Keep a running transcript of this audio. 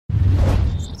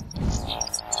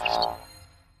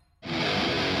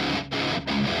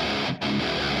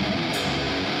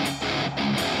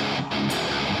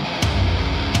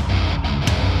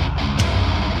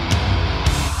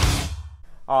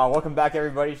Welcome back,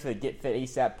 everybody, to the Get Fit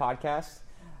ASAP podcast.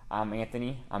 I'm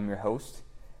Anthony. I'm your host.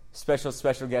 Special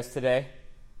guest today.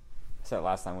 I said it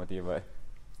last time with you, but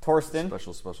Torsten.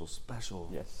 Special.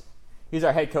 Yes. He's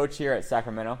our head coach here at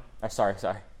Sacramento. Sorry.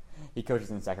 He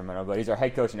coaches in Sacramento, but he's our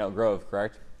head coach in Elk Grove,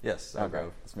 correct? Yes, Elk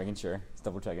Grove. Just making sure. Just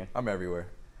double checking. I'm everywhere.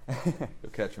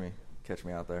 You'll catch me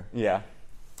out there. Yeah.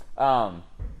 Got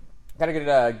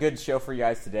a good show for you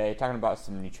guys today. Talking about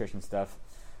some nutrition stuff.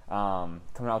 Coming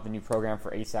out with a new program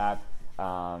for ASAP.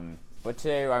 But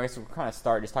today, I guess we'll kind of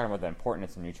start just talking about the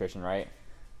importance of nutrition, right?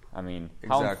 I mean,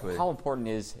 exactly. How important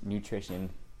is nutrition?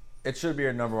 It should be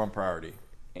your number one priority,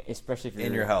 especially if you're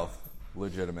in your health,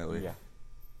 legitimately. Yeah.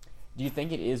 Do you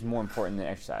think it is more important than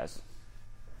exercise?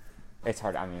 It's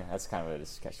hard. I mean, that's kind of a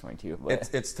catch-22. But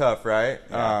it's tough, right?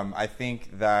 Yeah. I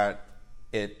think that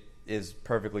it is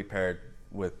perfectly paired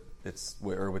with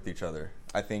each other.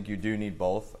 I think you do need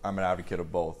both. I'm an advocate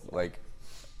of both. I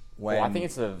think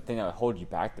it's the thing that would hold you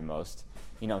back the most.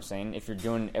 You know what I'm saying? If you're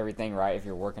doing everything right, if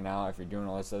you're working out, if you're doing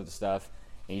all this other stuff,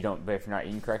 and but if you're not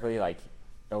eating correctly,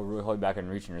 it'll really hold you back in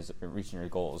reaching your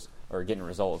goals or getting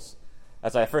results.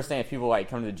 That's the first thing. If people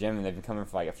come to the gym and they've been coming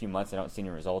for a few months and don't see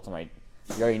any results, I'm like,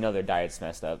 you already know their diet's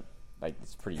messed up.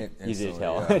 It's pretty easy to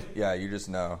tell. Yeah, you just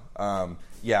know.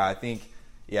 I think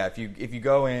if you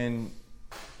go in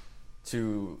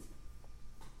to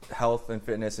health and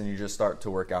fitness and you just start to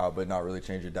work out but not really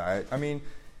change your diet, I mean,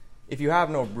 if you have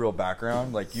no real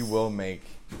background, you will make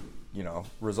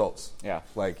results. Yeah.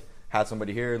 Had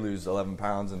somebody here lose 11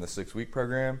 pounds in the 6-week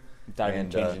program without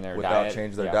changing their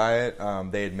diet.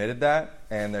 They admitted that,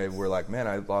 and they were like, man,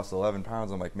 I lost 11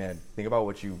 pounds. I'm like, man, think about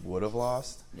what you would have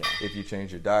lost if you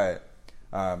changed your diet.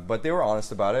 But they were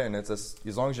honest about it, and it's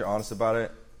as long as you're honest about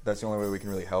it, that's the only way we can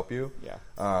really help you.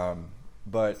 Yeah.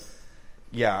 But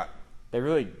yeah, they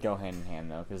really go hand in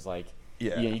hand though, because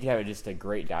you can have just a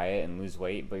great diet and lose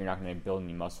weight, but you're not going to build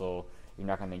any muscle. You're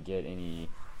not going to get any,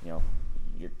 your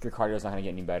cardio's not going to get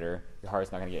any better. Your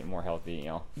heart's not going to get more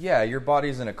healthy. Yeah, your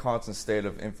body's in a constant state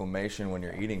of inflammation when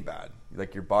you're eating bad.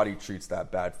 Your body treats that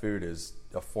bad food as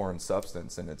a foreign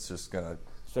substance, and it's just gonna.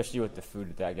 Especially with the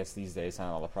food that I guess these days,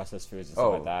 all the processed foods and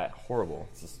stuff like that. Horrible.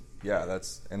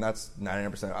 That's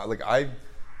 99%.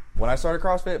 When I started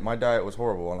CrossFit, my diet was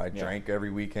horrible, and I drank every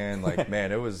weekend.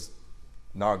 Man, it was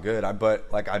not good.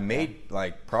 I made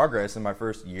progress in my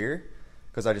first year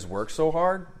because I just worked so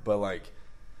hard. But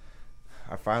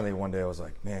I finally one day I was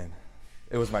like, man,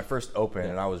 it was my first open,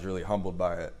 and I was really humbled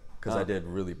by it because I did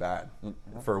really bad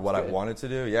for what I wanted to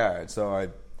do. Yeah, and so I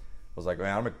was like,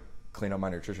 man, I'm gonna clean up my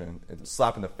nutrition. It's a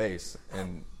slap in the face,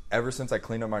 and ever since I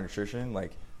cleaned up my nutrition,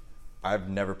 I've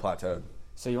never plateaued.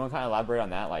 So you want to kind of elaborate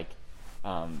on that,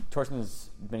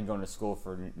 Torsten's been going to school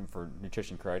for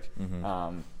nutrition, correct?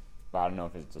 Mm-hmm. But I don't know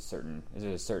if it's a certain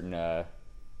thing.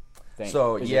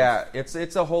 So it's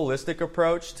a holistic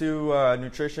approach to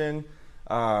nutrition.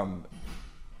 I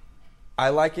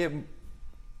like it.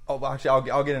 Oh, actually,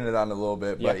 I'll get into that in a little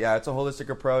bit. But it's a holistic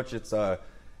approach.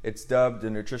 It's dubbed a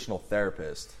nutritional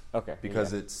therapist. Okay. Because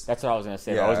that's what I was gonna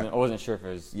say. Yeah. I wasn't sure if it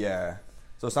was. Yeah.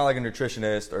 So it's not like a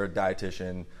nutritionist or a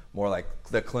dietitian. More like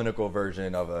the clinical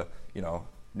version of a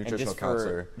nutritional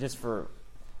counselor.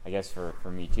 I guess for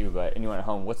me too, but anyone at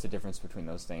home, what's the difference between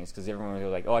those things? Because everyone will be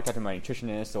like, oh, I talked to my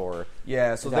nutritionist or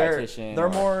so dietitian.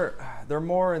 They're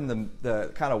more in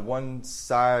the kind of one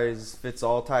size fits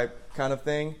all type kind of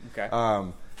thing.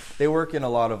 Okay. They work in a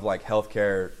lot of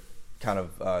healthcare kind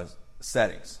of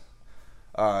settings.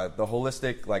 The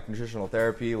holistic nutritional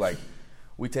therapy,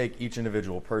 we take each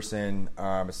individual person.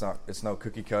 It's no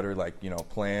cookie cutter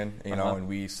plan, and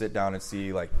we sit down and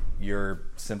see your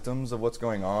symptoms of what's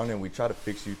going on, and we try to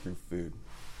fix you through food.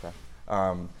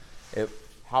 Okay.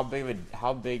 How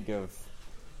big of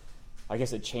I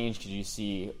guess a change could you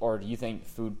see, or do you think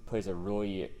food plays a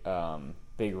really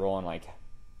big role in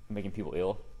making people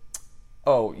ill?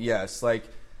 Oh yes,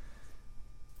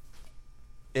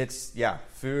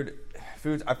 food.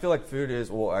 I feel like food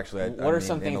is actually. What are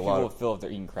some things people feel if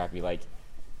they're eating crappy?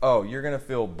 You're gonna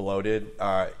feel bloated.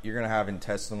 You're gonna have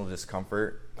intestinal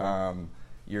discomfort.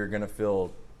 You're gonna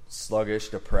feel sluggish,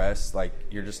 depressed.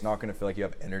 You're just not gonna feel like you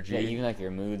have energy. Yeah, even your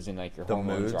moods and your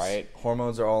hormones, right?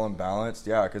 Hormones are all imbalanced.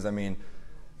 Yeah, because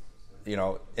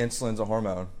insulin's a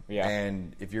hormone. Yeah.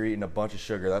 And if you're eating a bunch of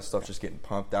sugar, that stuff's just getting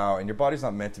pumped out, and your body's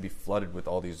not meant to be flooded with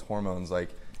all these hormones.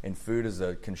 And food is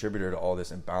a contributor to all this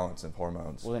imbalance of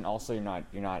hormones. Well, then also you're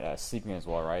not sleeping as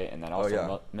well, right? And that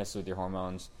also messes with your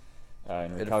hormones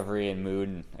and recovery and mood,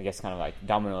 and I guess kind of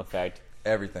domino effect.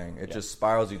 Everything. It just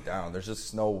spirals you down. There's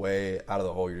just no way out of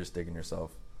the hole. You're just digging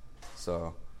yourself.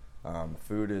 So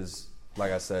food is,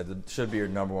 like I said, it should be your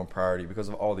number one priority because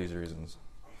of all these reasons.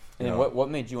 And then what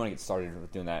made you want to get started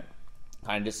with doing that?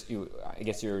 Kind of I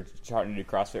guess you were starting to do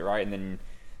CrossFit, right? And then,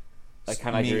 like,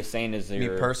 kind of like you were saying, me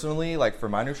personally, like for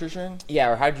my nutrition? Yeah,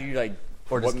 or how did you like,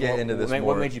 or just get into this more?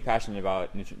 What made you passionate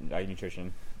about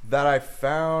nutrition? That I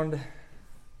found,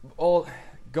 well,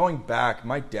 going back,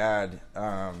 my dad,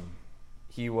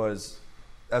 he was,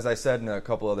 as I said in a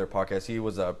couple other podcasts,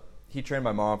 he trained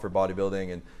my mom for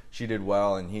bodybuilding, and she did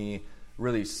well, and he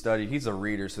really studied. He's a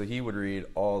reader, so he would read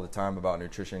all the time about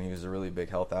nutrition. He was a really big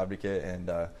health advocate,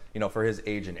 and for his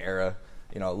age and era,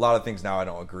 a lot of things now I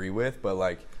don't agree with, but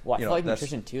like, I feel like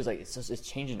nutrition too is like it's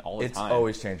changing all the time. It's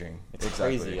always changing. It's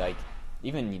crazy, like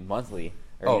even monthly.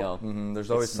 There's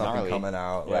always something gnarly. Coming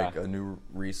out, like a new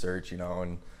research,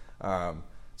 and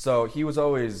so he was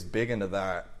always big into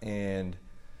that, and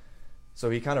so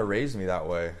he kind of raised me that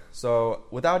way. So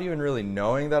without even really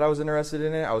knowing that I was interested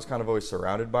in it, I was kind of always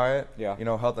surrounded by it. Yeah.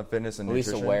 Health and fitness and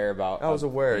nutrition. At least aware about. I was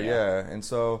aware, yeah. And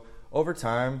so over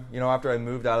time, after I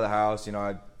moved out of the house,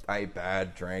 I ate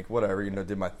bad, drank, whatever,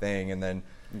 did my thing, and then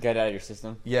get out of your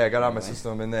system. Yeah, I got out of my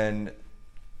system, and then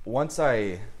once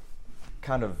I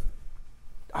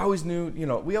always knew,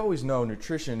 we always know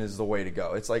nutrition is the way to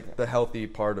go. It's like the healthy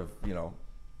part of,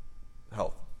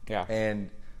 health. Yeah. And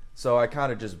so I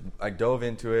kind of I dove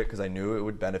into it because I knew it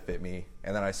would benefit me.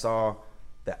 And then I saw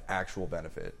the actual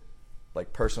benefit.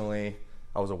 Like personally,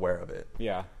 I was aware of it.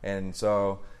 Yeah. And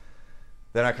so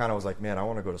then I kind of was like, man, I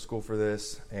want to go to school for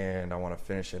this, and I want to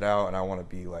finish it out, and I want to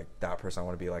be like that person. I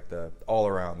want to be like the all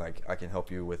around, like I can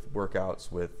help you with workouts,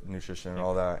 with nutrition and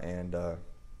all that. And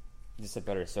just a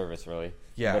better service, really.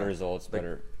 Yeah. Better results,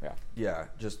 better. Yeah. Yeah.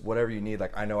 Just whatever you need.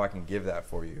 Like, I know I can give that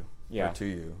for you. Yeah. Or to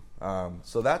you.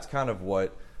 So that's kind of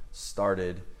what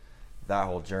started that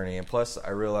whole journey. And plus,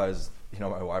 I realized,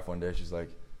 my wife one day, she's like,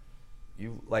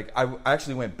 I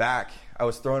actually went back. I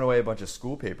was throwing away a bunch of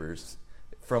school papers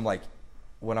from like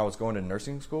when I was going to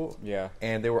nursing school. Yeah.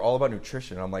 And they were all about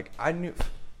nutrition. I'm like, I knew.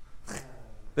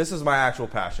 This is my actual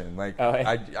passion. Like,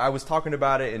 I was talking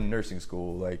about it in nursing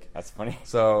school. Like, that's funny.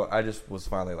 So I just was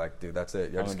finally like, dude, that's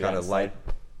it. I just kind of light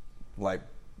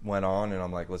went on, and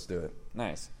I'm like, let's do it.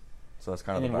 Nice. So that's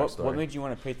kind of the backstory. What made you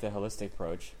want to take the holistic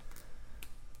approach?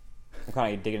 We'll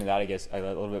kind of dig into that, I guess, a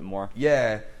little bit more.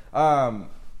 Yeah.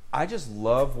 I just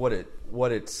love what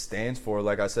it stands for.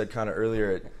 Like I said kind of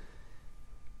earlier,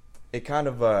 it's kind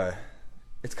of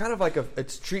like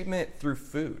it's treatment through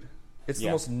food. It's the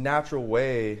most natural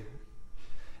way,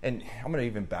 and I'm going to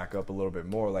even back up a little bit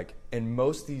more. Like, and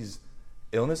most of these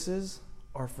illnesses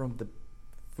are from the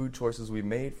food choices we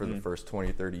made for the first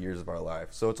 20, 30 years of our life.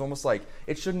 So it's almost like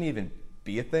it shouldn't even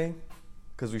be a thing,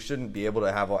 because we shouldn't be able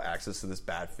to have all access to this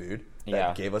bad food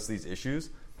that gave us these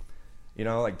issues,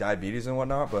 like diabetes and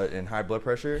whatnot, but in high blood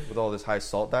pressure with all this high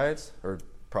salt diets or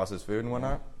processed food and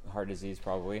whatnot. Heart disease,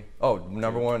 probably. Oh,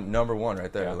 number one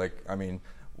right there. Yeah. Like, I mean,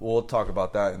 we'll talk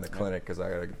about that in the clinic because I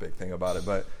got a big thing about it.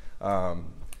 But,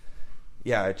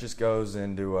 it just goes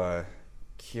into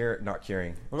not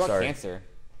curing. What about cancer?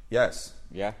 Yes.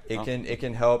 Yeah. It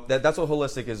can help. That's what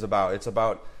holistic is about. It's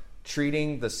about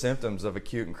treating the symptoms of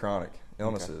acute and chronic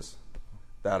illnesses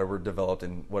that were developed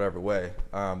in whatever way.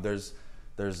 There's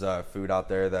food out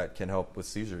there that can help with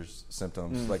seizures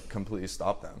symptoms, like completely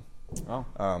stop them. Oh.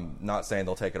 Not saying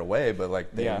they'll take it away, but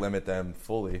like they limit them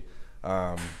fully.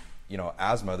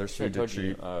 Asthma, there's food to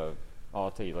treat.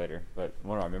 I'll tell you later, but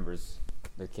one of our members,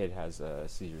 their kid has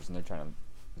seizures, and they're trying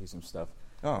to do some stuff.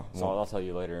 Oh, so I'll tell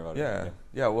you later about it.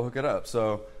 Yeah, we'll hook it up.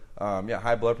 So,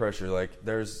 high blood pressure, like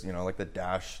there's, like the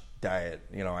DASH diet.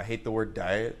 I hate the word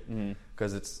diet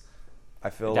because I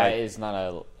feel diet is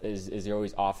not is you're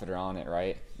always off it or on it,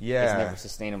 right? Yeah. It's never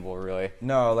sustainable, really.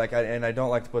 No, I don't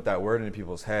like to put that word into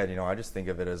people's head. I just think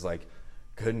of it as like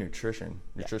good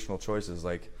nutritional choices.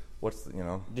 Like what's,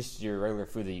 just your regular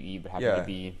food that you eat, but happen to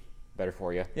be better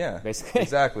for you. Yeah, basically.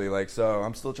 Exactly. Like, so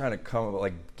I'm still trying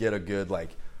to get a good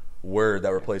word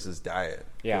that replaces diet.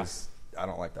 Yeah. I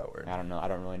don't like that word. I don't know. I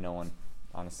don't really know one,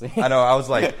 honestly. I know. I was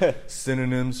like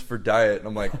synonyms for diet, and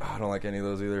I'm like, I don't like any of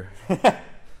those either.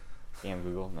 Damn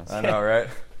Google. No, I know, right?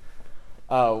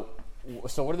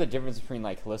 So what are the differences between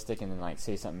holistic and then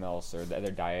say something else, or the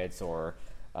other diets, or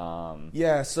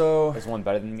so is one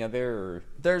better than the other? Or?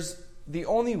 There's the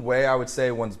only way I would say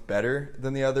one's better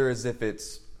than the other is if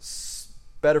it's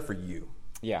better for you.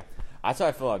 Yeah, that's what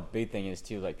I feel like a big thing is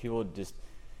too. Like people just.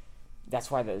 That's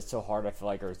why it's so hard, I feel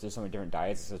like, or there's so many different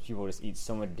diets, because people just eat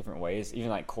so many different ways,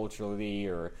 even culturally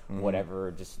or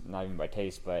whatever, just not even by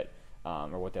taste, but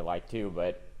or what they like too.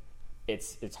 But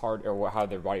it's hard, or how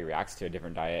their body reacts to a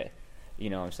different diet. You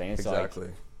know what I'm saying? Exactly.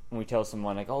 So when we tell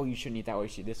someone oh, you shouldn't eat that way, you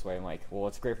should eat this way, I'm like, well,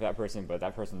 it's great for that person, but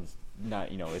that person's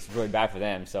not. It's really bad for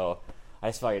them. So I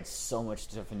just feel like it's so much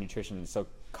stuff in nutrition. It's so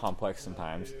complex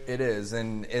sometimes. It is,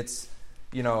 and it's,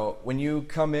 you know, when you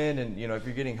come in and, you know, if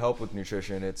you're getting help with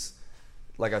nutrition, it's,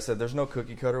 like I said, there's no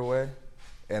cookie cutter way.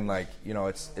 And, like, you know,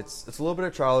 it's a little bit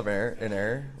of trial and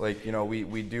error. Like, you know,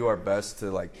 we do our best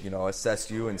to, like, you know, assess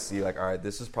you and see, like, all right,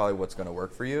 this is probably what's going to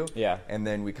work for you. Yeah. And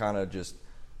then we kind of just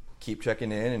keep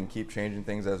checking in and keep changing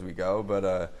things as we go.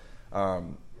 But,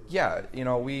 yeah, you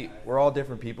know, we're all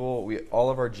different people. All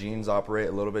of our genes operate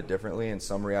a little bit differently, and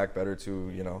some react better to,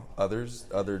 you know,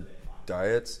 other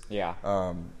diets. Yeah.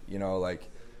 You know, like,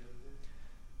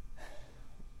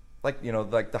 you know,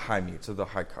 like the high meats or the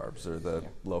high carbs or the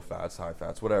low fats, high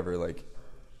fats, whatever. Like,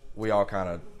 we all kind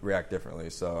of react differently.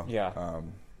 So yeah,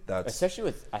 that's especially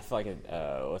with, I feel like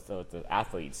with the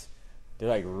athletes, they're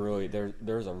like really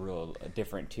there's a real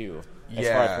different too as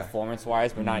far as performance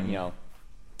wise, but not, you know,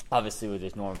 obviously with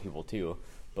just normal people too.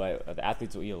 But the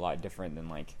athletes will eat a lot different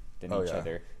than each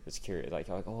other. It's curious, like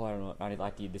oh, I don't know, I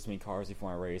like to eat this many carbs before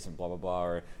my race and blah blah blah,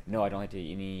 or no, I don't like to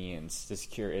eat any, and it's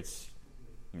just curious. It's,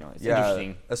 you know, it's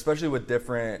interesting. Especially with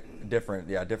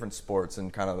different sports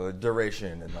and kind of the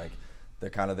duration and like the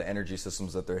kind of the energy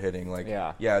systems that they're hitting. Like,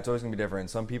 yeah, it's always gonna be different.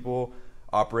 Some people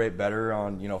operate better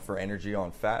on, you know, for energy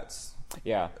on fats.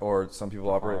 Yeah. Or some people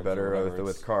operate better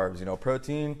with carbs. You know,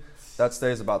 protein, that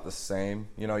stays about the same.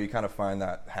 You know, you kind of find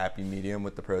that happy medium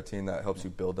with the protein that helps you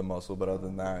build the muscle. But other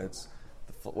than that, it's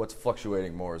what's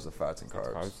fluctuating more is the fats and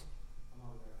carbs.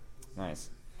 Nice.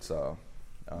 So,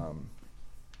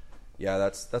 yeah,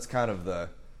 that's kind of the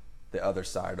other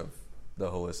side of the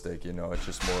holistic. You know, it's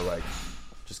just more like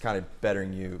just kind of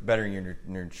bettering your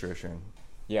nutrition.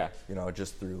 Yeah. You know,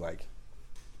 just through like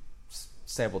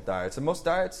sample diets. And most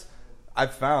diets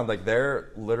I've found, like,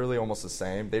 they're literally almost the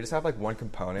same. They just have like one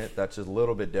component that's just a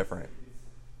little bit different,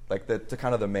 like to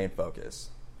kind of the main focus.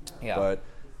 Yeah. But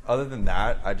other than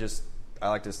that, I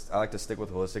like to stick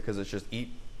with holistic because it's just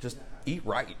eat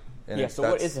right. And yeah. So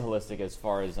what is the holistic as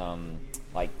far as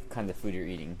like kind of food you're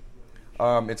eating?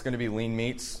 It's going to be lean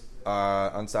meats,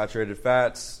 unsaturated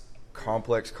fats,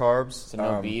 complex carbs. So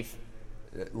no beef.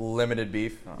 Limited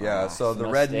beef. Yeah. So the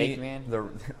no red steak, meat,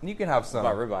 man? You can have some.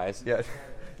 What about ribeyes? Yeah.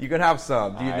 You can have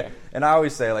some. Right. And I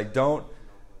always say, like, don't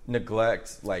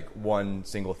neglect like one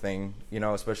single thing, you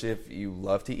know, especially if you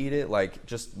love to eat it. Like,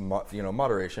 just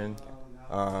moderation.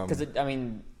 Because I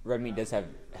mean, red meat does have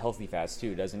healthy fats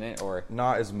too, doesn't it? Or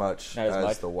not as much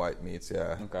as the white meats.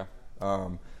 Yeah. Okay.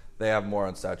 They have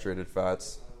more unsaturated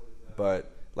fats, but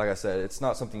like I said, it's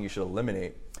not something you should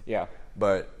eliminate. Yeah.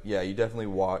 But yeah, you definitely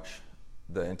watch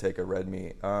the intake of red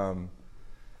meat.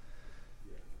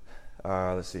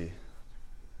 Let's see.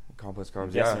 Complex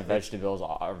carbs. Yeah. Vegetables,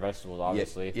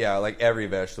 obviously. Yeah, like every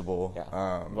vegetable.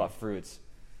 Yeah. What about fruits?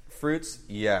 Fruits,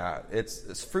 yeah.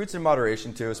 It's fruits in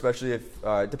moderation too, especially if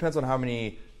it depends on how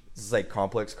many like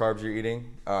complex carbs you're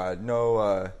eating.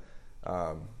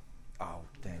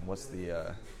 What's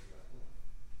the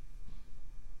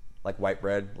like white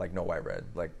bread, like no white bread,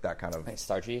 like that kind of like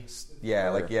starchy. Yeah,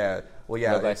 or well,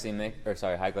 yeah. Low glycemic, or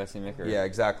sorry, high glycemic. Or? Yeah,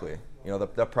 exactly. You know,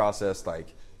 the processed,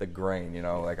 like the grain. You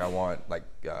know, like I want like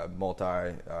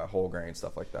multi whole grain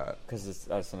stuff like that. Because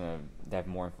that's gonna have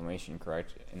more inflammation,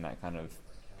 correct? In that kind of.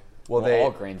 Well,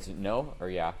 all grains, no, or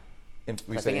yeah.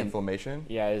 We say inflammation.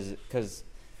 Yeah, is because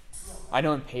I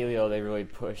know in paleo they really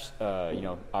push.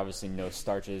 Obviously no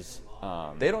starches.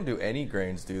 They don't do any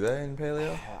grains, do they, in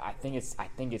paleo? I think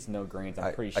it's no grains.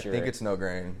 I'm pretty sure. I think it's no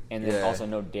grain. And then also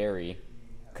no dairy.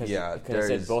 Because it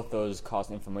said both those cause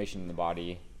inflammation in the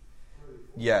body.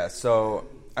 Yeah, so,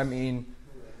 I mean,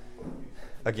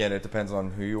 again, it depends on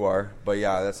who you are. But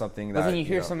yeah, that's something that. But then you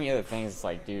hear so many other things, it's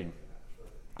like, dude,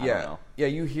 I don't know. Yeah,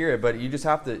 you hear it, but you just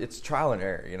have to, it's trial and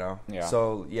error, you know? Yeah.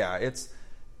 So, yeah, it's.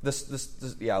 Low.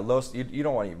 You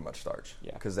don't want to eat much starch.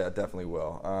 Yeah, because that definitely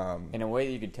will. And a way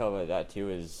that you could tell about that too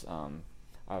is,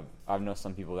 I've known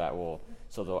some people that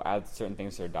they'll add certain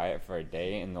things to their diet for a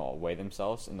day and they'll weigh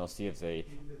themselves and they'll see if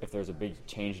there's a big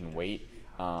change in weight,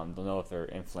 they'll know if they're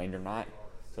inflamed or not.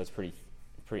 So it's pretty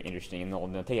interesting. And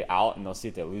they'll take it out and they'll see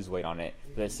if they lose weight on it.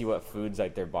 But they see what foods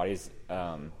like their body's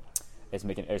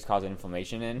is causing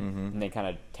inflammation in, and they kind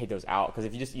of take those out. Because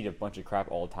if you just eat a bunch of crap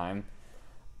all the time.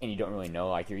 And you don't really know,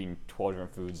 like you're eating 12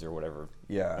 different foods or whatever,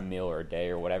 a meal or a day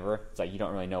or whatever. It's like you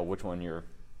don't really know which one you're.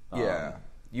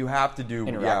 You have to do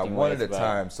one at a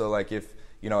time. So like if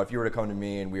you were to come to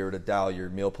me and we were to dial your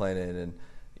meal plan in,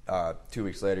 and 2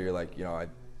 weeks later you're like,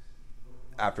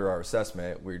 after our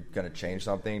assessment we're going to change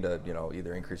something to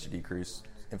either increase or decrease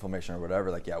inflammation or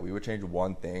whatever. Like we would change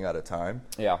one thing at a time.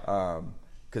 Yeah.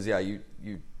 Because you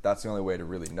that's the only way to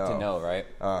really know. To know, right?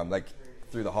 Like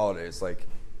through the holidays, like.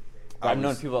 I've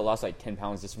known people that lost like 10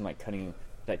 pounds just from like cutting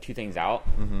like 2 things out.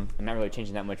 I'm not really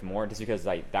changing that much more, just because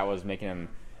like that was making them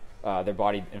their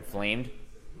body inflamed,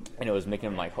 and it was making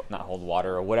them like not hold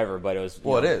water or whatever. But it was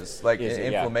it is like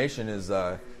inflammation yeah. is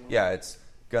it's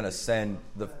gonna send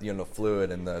the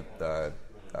fluid and the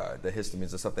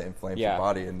histamines, the stuff that inflames your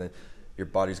body, and your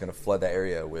body's gonna flood that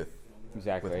area with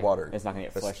water. It's not gonna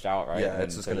get flushed out, right? Yeah,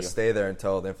 it's just gonna stay there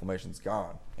until the inflammation's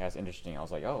gone. Yeah, it's interesting. I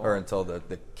was like, or until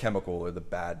the chemical or the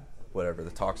bad whatever,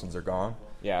 the toxins are gone.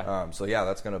 Yeah. So yeah,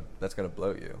 that's gonna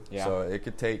bloat you. Yeah. So it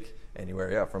could take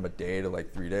anywhere, from a day to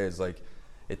like 3 days. Like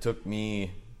it took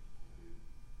me,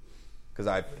 because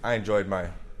I enjoyed my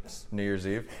New Year's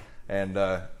Eve, and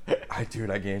I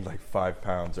gained like 5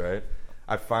 pounds. Right.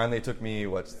 It took me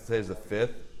today's the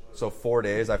 5th, so 4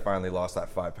 days. I finally lost that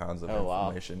 5 pounds of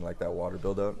inflammation, like that water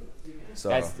buildup. So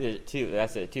that's it too.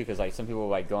 Because like some people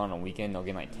like go on a weekend, they'll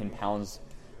gain like 10 pounds.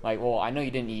 Like, well, I know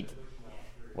you didn't eat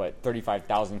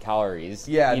 35,000 calories.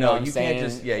 Yeah, you know you can't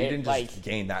just you didn't just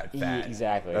gain that fat.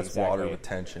 Exactly. That's water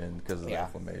retention because of the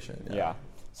inflammation. Yeah.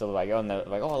 So like, I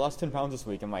lost 10 pounds this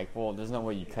week. I'm like, well, there's no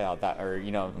way you cut out that, or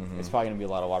it's probably gonna be a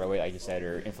lot of water weight, like you said,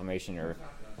 or inflammation, or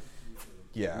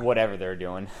whatever they're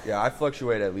doing. Yeah, I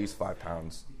fluctuate at least 5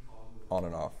 pounds, on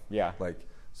and off. Yeah. Like,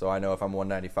 so I know if I'm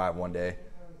 195 one day,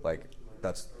 like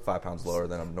that's 5 pounds lower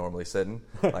than I'm normally sitting.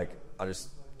 Like, I just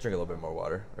drink a little bit more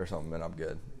water or something, and I'm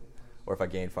good. Or if I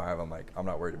gain 5, I'm like, I'm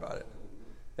not worried about it.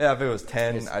 Yeah, if it was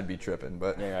 10, I'd be tripping,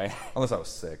 but unless I was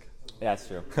sick. Yeah, that's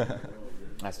true.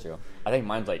 That's true. I think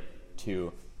mine's like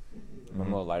 2. I'm a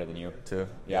little lighter than you. 2?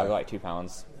 Yeah, I go like 2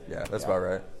 pounds. Yeah, that's about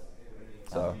right.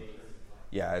 So,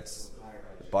 the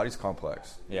body's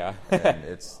complex. Yeah.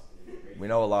 And we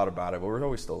know a lot about it, but we're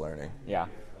always still learning. Yeah.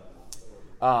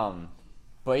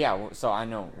 But yeah, so I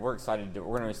know we're excited.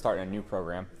 We're going to start a new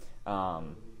program.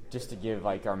 Just to give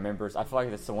like our members, I feel like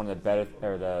that's one of the better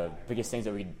or the biggest things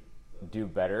that we do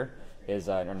better is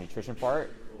our nutrition part.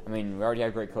 I mean, we already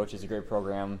have great coaches, a great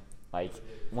program. Like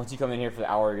once you come in here for the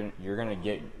hour, you're gonna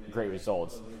get great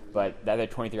results. But the other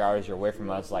 23 hours you're away from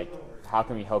us, like how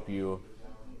can we help you?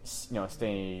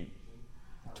 Stay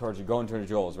going towards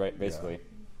your goals, right? Basically,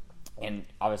 and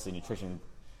obviously nutrition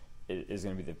is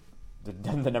going to be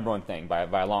the number one thing by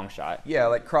a long shot. Yeah,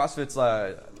 like CrossFit's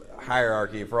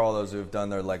hierarchy for all those who have done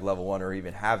their like level 1 or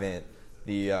even haven't.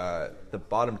 The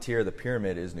bottom tier of the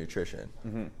pyramid is nutrition,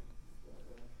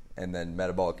 and then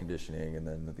metabolic conditioning, and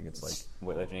then I think it's like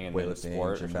weightlifting,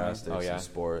 sport, gymnastics, and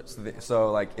sports.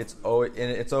 So like it's always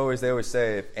they always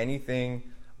say if anything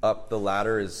up the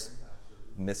ladder is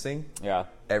missing,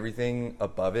 everything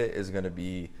above it is gonna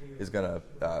be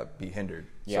hindered.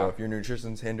 So if your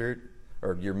nutrition's hindered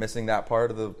or you're missing that part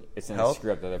of the it's health, gonna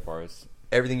screw up the other parts.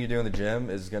 Everything you do in the gym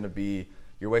is going to be,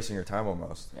 you're wasting your time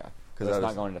almost. Yeah. Because it's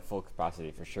not going to full capacity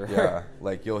for sure. Yeah.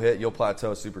 Like you'll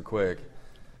plateau super quick,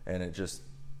 and then you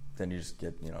just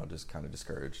get, just kind of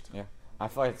discouraged. Yeah. I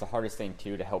feel like it's the hardest thing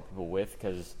too to help people with,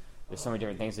 because there's so many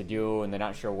different things to do, and they're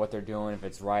not sure what they're doing, if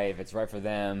it's right for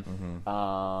them.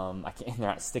 They're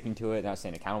not sticking to it. They're not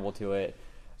staying accountable to it.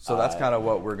 So that's kind of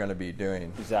what we're going to be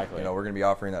doing. Exactly. We're going to be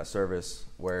offering that service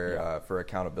where for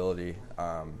accountability,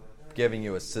 giving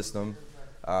you a system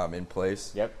in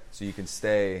place, so you can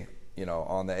stay,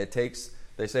 on that.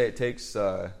 They say it takes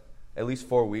at least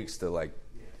 4 weeks to like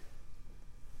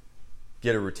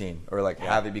get a routine or like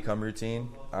have it become routine.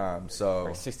 So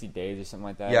like 60 days or something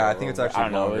like that. Yeah, I think it's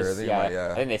actually longer.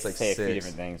 I think they it's like say 6. a few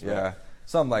different things. Yeah,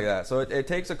 something like that. So it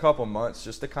takes a couple months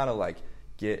just to kind of like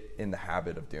get in the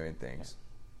habit of doing things.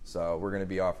 So we're going to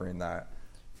be offering that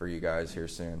for you guys here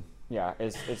soon. Yeah,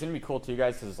 it's going to be cool too,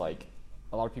 guys, because like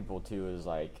a lot of people too is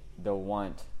like they're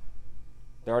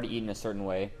already eating a certain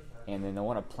way, and then they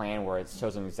want a plan where it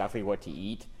shows them exactly what to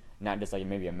eat, not just like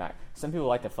maybe some people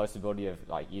like the flexibility of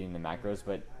like eating the macros,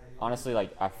 but honestly,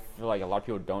 like I feel like a lot of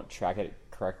people don't track it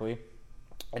correctly,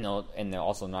 and they're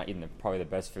also not eating probably the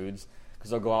best foods, because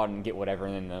they'll go out and get whatever,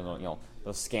 and then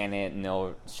they'll scan it and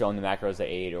they'll show them the macros they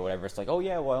ate or whatever. It's like, oh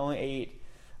yeah, well I only ate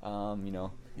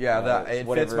it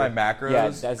fits my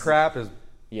macros. Crap is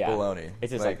baloney.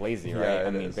 It's just like lazy, right? Yeah, I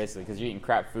mean, basically, because you're eating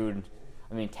crap food.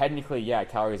 I mean, technically,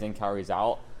 calories in, calories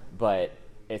out, but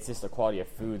it's just the quality of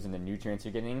foods and the nutrients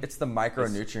you're getting. It's the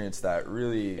micronutrients that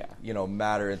really,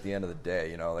 matter at the end of the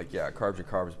day. Carbs are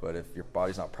carbs, but if your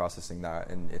body's not processing that,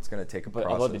 and it's going to take a process.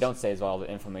 But although they don't say as well,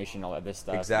 the inflammation, all that this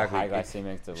stuff, exactly, the high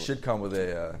glycemic, should come with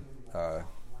a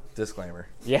disclaimer.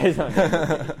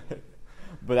 Yeah.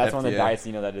 But that's one of the diets,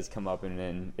 that has come up, and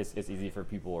then it's easy for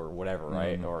people or whatever,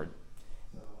 right? Or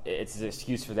it's an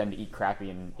excuse for them to eat crappy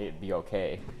and it be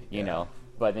okay, you know.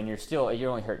 But then you're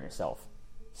only hurting yourself.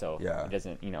 So it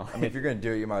doesn't, I mean, if you're going to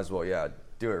do it, you might as well,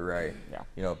 do it right.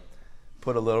 Yeah.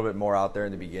 put a little bit more out there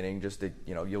in the beginning, just to,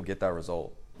 you know, you'll get that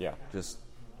result. Yeah. Just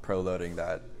pro-loading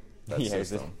that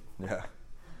system. Yeah.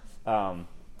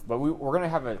 But we're going to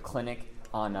have a clinic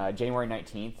on January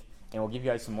 19th, and we'll give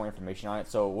you guys some more information on it.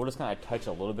 So we'll just kind of touch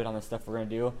a little bit on the stuff we're going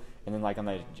to do, and then like on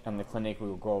the clinic, we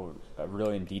will go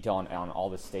really in detail on all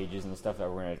the stages and the stuff that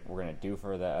we're gonna do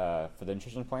for the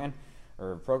nutrition plan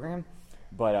or program.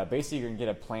 But basically, you're gonna get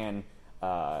a plan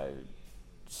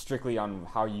strictly on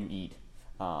how you eat,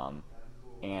 and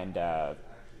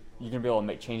you're gonna be able to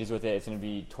make changes with it. It's gonna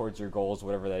be towards your goals,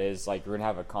 whatever that is. Like we're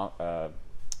gonna have a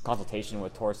consultation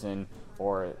with Torsten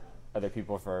or other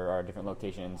people for our different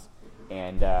locations,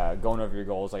 and going over your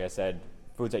goals. Like I said,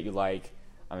 foods that you like.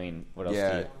 I mean, what else?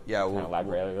 We'll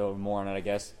elaborate a little more on it, I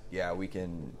guess. Yeah, we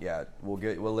can. Yeah,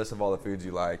 we'll list of all the foods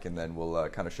you like, and then we'll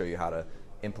kind of show you how to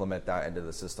implement that into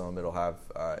the system. It'll have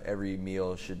every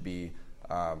meal should be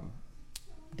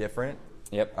different.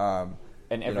 Yep.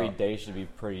 And every day should be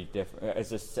pretty different.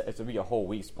 It'll be a whole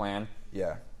week's plan.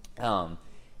 Yeah. And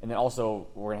then also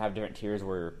we're gonna have different tiers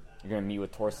where you're gonna meet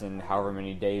with Torsten however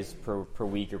many days per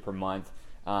week or per month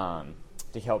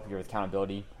to help you with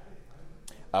accountability.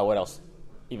 What else?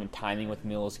 Even timing with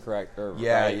meals, correct? Or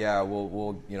right?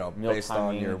 We'll meal based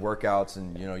timing. On your workouts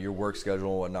and your work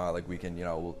schedule and whatnot. Like we can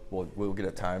we'll get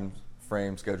a time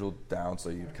frame scheduled down so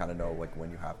you kind of know like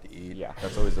when you have to eat. Yeah,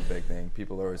 that's always a big thing.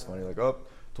 People are always funny like, oh,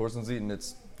 Torsten's eating.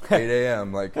 It's 8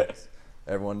 a.m. Like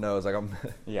everyone knows. Like I'm.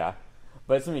 Yeah,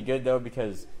 but it's gonna be good though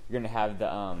because you're gonna have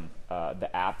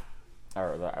the app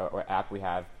or the app we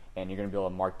have, and you're gonna be able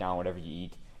to mark down whatever you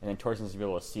eat, and then Torsten's gonna be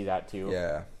able to see that too.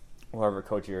 Yeah. Whoever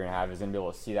coach you're gonna have is gonna be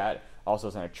able to see that. Also,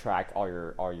 it's gonna track all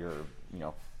your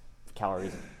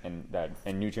calories and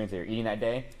nutrients that you're eating that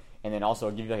day, and then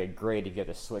also give you like a grade if you have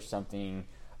to switch something.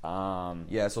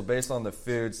 So based on the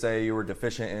food, say you were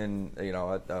deficient in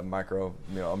a micro,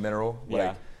 a mineral,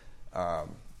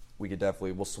 we could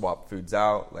we'll swap foods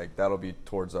out. Like that'll be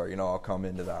towards our, I'll come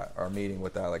into our meeting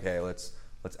with that. Like, hey, let's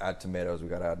add tomatoes. We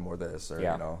got to add more of this,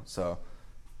 or so.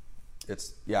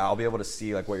 I'll be able to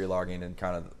see like what you're logging and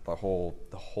kind of the whole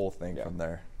thing from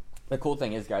there. The cool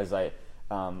thing is, guys, we'll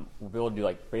be able to do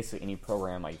like basically any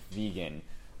program, like vegan,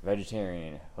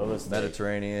 vegetarian, holistic,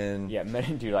 Mediterranean,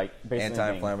 do like basically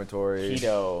anti-inflammatory,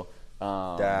 keto,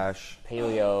 DASH,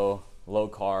 paleo, low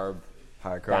carb,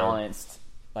 high carb, balanced,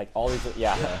 like all these,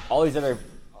 all these other.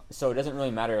 So it doesn't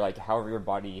really matter like however your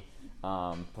body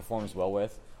performs well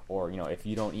with, or if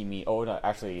you don't eat meat. Oh, no,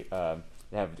 actually, they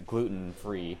have gluten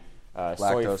free.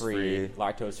 Soy-free,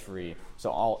 lactose-free, so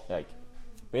all like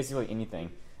basically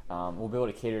anything. We'll be able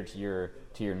to cater to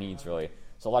your needs really.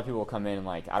 So a lot of people will come in and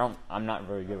like I'm not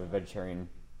very good with vegetarian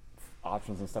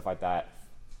options and stuff like that,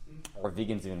 or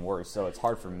vegans even worse. So it's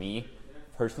hard for me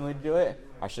personally to do it.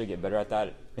 I should get better at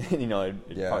that. It'd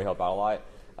probably help out a lot.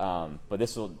 But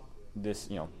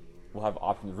we'll have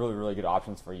options, really really good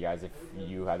options for you guys if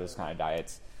you have those kind of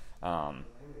diets,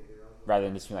 rather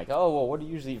than just being like, oh well, what do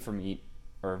you usually eat for meat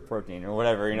or protein or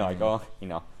whatever, so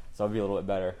it'll be a little bit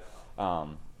better.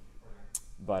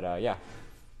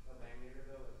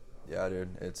 Yeah, dude,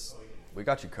 we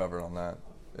got you covered on that.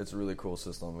 It's a really cool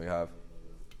system we have.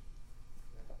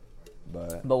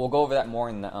 But we'll go over that more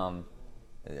in the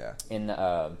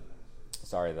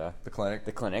clinic.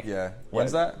 The clinic. Yeah.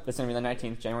 When's that? It's gonna be the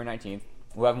 19th, January 19th.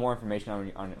 We'll have more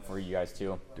information on it for you guys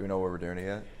too. Do we know where we're doing it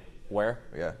yet? Where?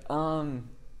 Yeah.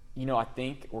 I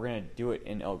think we're going to do it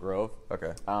in Elk Grove.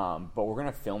 Okay. But we're going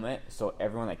to film it so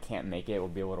everyone that can't make it will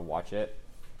be able to watch it.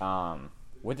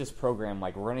 With this program,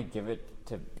 like we're going to give it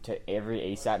to every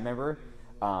ASAP member,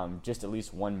 just at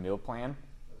least one meal plan.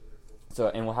 So,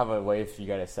 and we'll have a way for you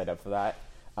guys to set up for that.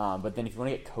 But then if you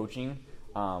want to get coaching,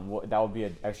 that will be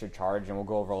an extra charge, and we'll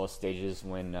go over all the stages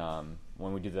when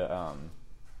we do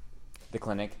the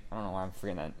clinic. I don't know why I'm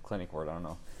forgetting that clinic word. I don't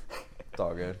know. It's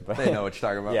all good. But they know what you're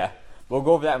talking about. Yeah. We'll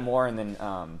go over that more, and then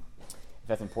if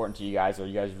that's important to you guys, or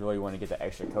you guys really want to get the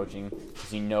extra coaching,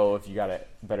 because if you got a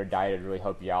better diet, it'd really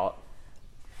help you out,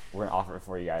 we're going to offer it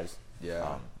for you guys.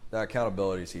 Yeah. That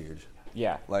accountability is huge.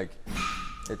 Yeah. Like,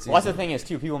 it's that's the thing is,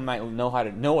 too, people might know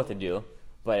what to do,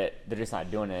 but they're just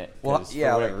not doing it for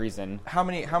whatever reason. How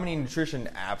many nutrition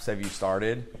apps have you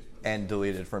started and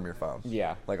deleted from your phone?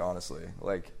 Yeah. Like, honestly.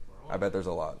 Like, I bet there's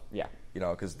a lot. Yeah.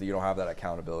 Because you don't have that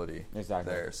accountability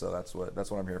exactly there. So that's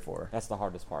what I'm here for. That's the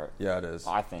hardest part. Yeah, it is.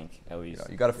 I think, at least.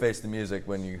 You got to face the music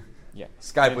when you Yeah.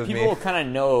 Skype with people me. People kind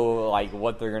of know like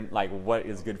what they're gonna like, what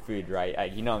is good food,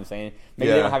 right? You know what I'm saying? Maybe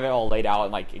yeah. they don't have it all laid out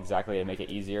and like exactly to make it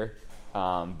easier.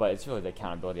 But it's really the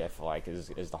accountability I feel like is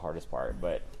the hardest part.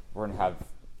 But we're gonna have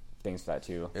things for that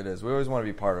too. It is. We always want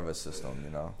to be part of a system, you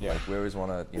know. Yeah. Like we always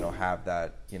want to, have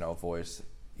that, voice,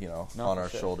 on our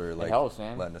shoulder, like, it helps,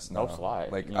 man. letting us It know. helps a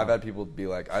lot. Like, I've had people be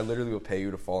like, I literally will pay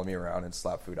you to follow me around and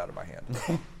slap food out of my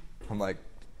hand. I'm like,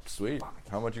 sweet.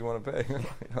 How much you want to pay?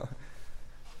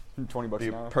 $20 Be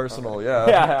an hour. personal, Okay.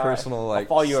 yeah. Personal, like,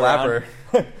 follow you slapper.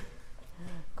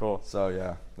 Cool. So,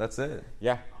 yeah, that's it.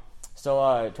 Yeah. So,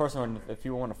 Torsten, if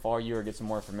people want to follow you or get some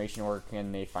more information, where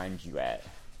can they find you at?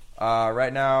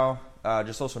 Right now,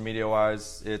 just social media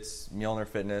wise, it's Mjolnir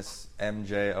Fitness,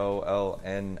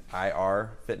 MJOLNIR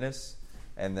Fitness,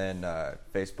 and then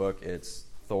Facebook, it's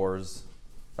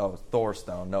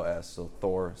Thorstone, no S, so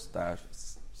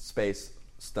Thor-space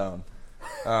Stone.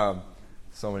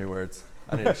 So many words.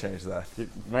 I need to change that.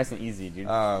 Nice and easy, dude.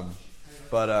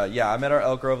 But yeah, I'm at our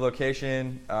Elk Grove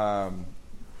location.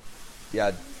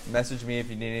 Yeah, message me if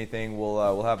you need anything.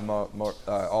 We'll have more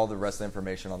all the rest of the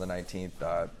information on the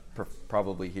 19th.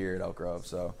 Probably here at Elk Grove,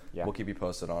 so we'll keep you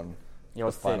posted on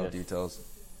the final details.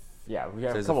 Yeah, we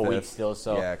have a couple weeks still,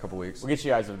 so yeah, a couple weeks. We'll get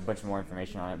you guys a bunch more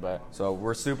information on it, but so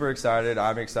we're super excited.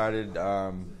 I'm excited.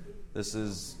 This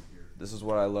is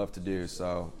what I love to do,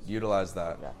 so utilize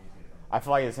that. Yeah, I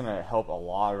feel like it's gonna help a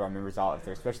lot of our members out if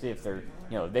they're, especially if they're,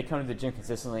 they come to the gym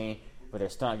consistently, but they're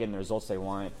still not getting the results they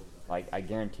want. Like, I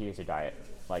guarantee it's your diet.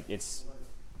 Like, it's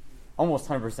almost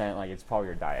 100%. Like, it's probably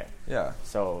your diet. Yeah.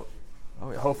 So.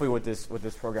 Hopefully with this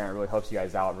program, it really helps you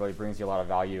guys out. It really brings you a lot of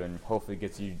value, and hopefully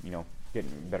gets you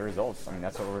getting better results. I mean,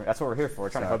 that's what we're here for. We're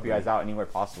trying to help you guys out anywhere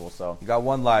possible. So you got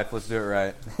one life. Let's do it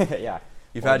right. Yeah.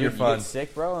 You've had your fun. You get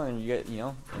sick, bro, and you get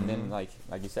and then like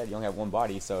you said, you only have one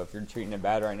body. So if you're treating it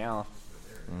bad right now,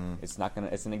 it's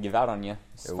gonna give out on you.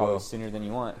 It's probably sooner than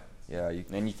you want. Yeah.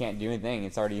 Then you can't do anything.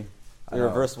 It's already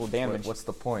irreversible damage. What's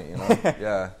the point?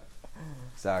 Yeah.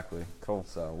 Exactly. Cool.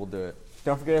 So we'll do it.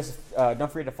 Don't forget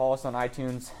to follow us on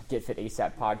iTunes, Get Fit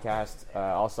ASAP Podcast.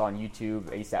 Also on YouTube,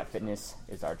 ASAP Fitness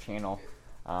is our channel.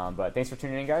 But thanks for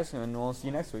tuning in, guys, and we'll see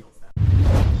you next week.